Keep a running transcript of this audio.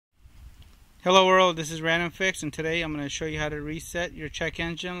Hello world, this is Random Fix, and today I'm going to show you how to reset your check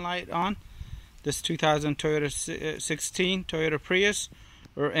engine light on this 2000 Toyota 16 Toyota Prius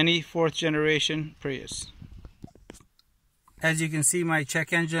or any 4th generation Prius. As you can see, my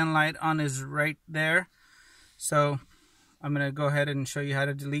check engine light on is right there, so I'm going to go ahead and show you how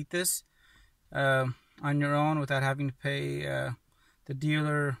to delete this on your own without having to pay the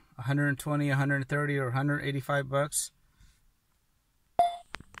dealer $120, $130 or $185.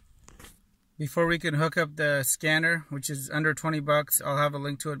 Before we can hook up the scanner, which is under $20, I'll have a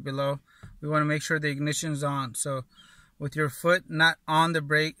link to it below. We want to make sure the ignition is on. So with your foot not on the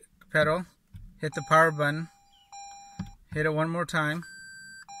brake pedal, hit the power button, hit it one more time,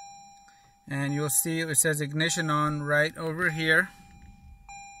 and you'll see it says ignition on right over here,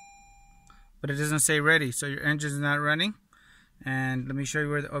 but it doesn't say ready, so your engine is not running. And let me show you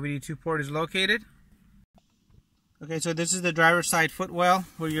where the OBD2 port is located. Okay, so this is the driver's side footwell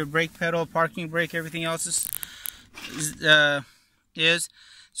where your brake pedal, parking brake, everything else is.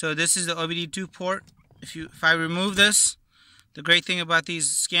 So this is the OBD2 port. If I remove this, the great thing about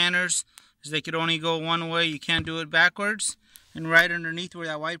these scanners is they could only go one way. You can't do it backwards. And right underneath where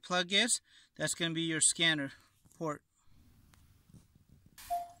that white plug is, that's going to be your scanner port.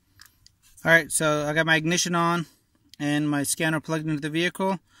 Alright, so I got my ignition on and my scanner plugged into the vehicle.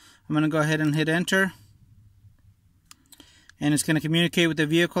 I'm going to go ahead and hit enter. And it's going to communicate with the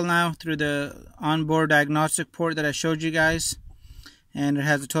vehicle now through the onboard diagnostic port that I showed you guys. And it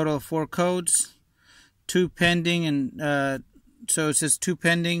has a total of 4 codes, 2 pending, and so it says 2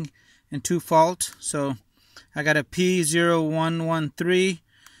 pending and 2 fault. So I got a P0113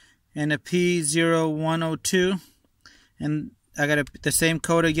 and a P0102, and I got the same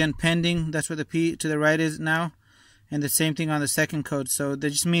code again, pending. That's where the P to the right is now, and the same thing on the second code. So that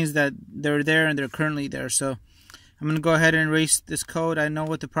just means that they're there and they're currently there. So I'm going to go ahead and erase this code. I know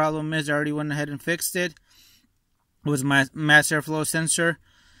what the problem is. I already went ahead and fixed it. It was my mass airflow sensor.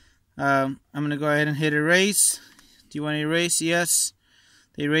 I'm going to go ahead and hit erase. Do you want to erase? Yes.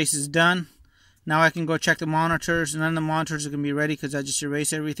 The erase is done. Now I can go check the monitors. None of the monitors are going to be ready because I just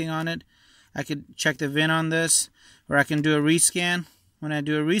erased everything on it. I could check the VIN on this, or I can do a rescan. When I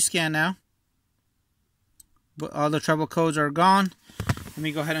do a rescan now, all the trouble codes are gone. Let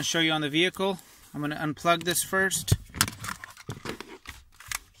me go ahead and show you on the vehicle. I'm going to unplug this first,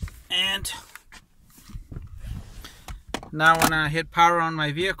 and now when I hit power on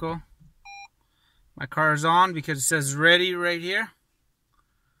my vehicle, my car is on because it says ready right here,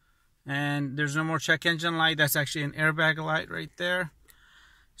 and there's no more check engine light. That's actually an airbag light right there.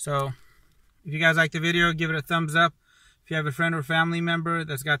 So if you guys like the video, give it a thumbs up. If you have a friend or family member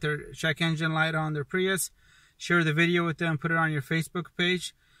that's got their check engine light on their Prius, share the video with them, put it on your Facebook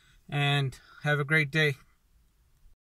page, and have a great day.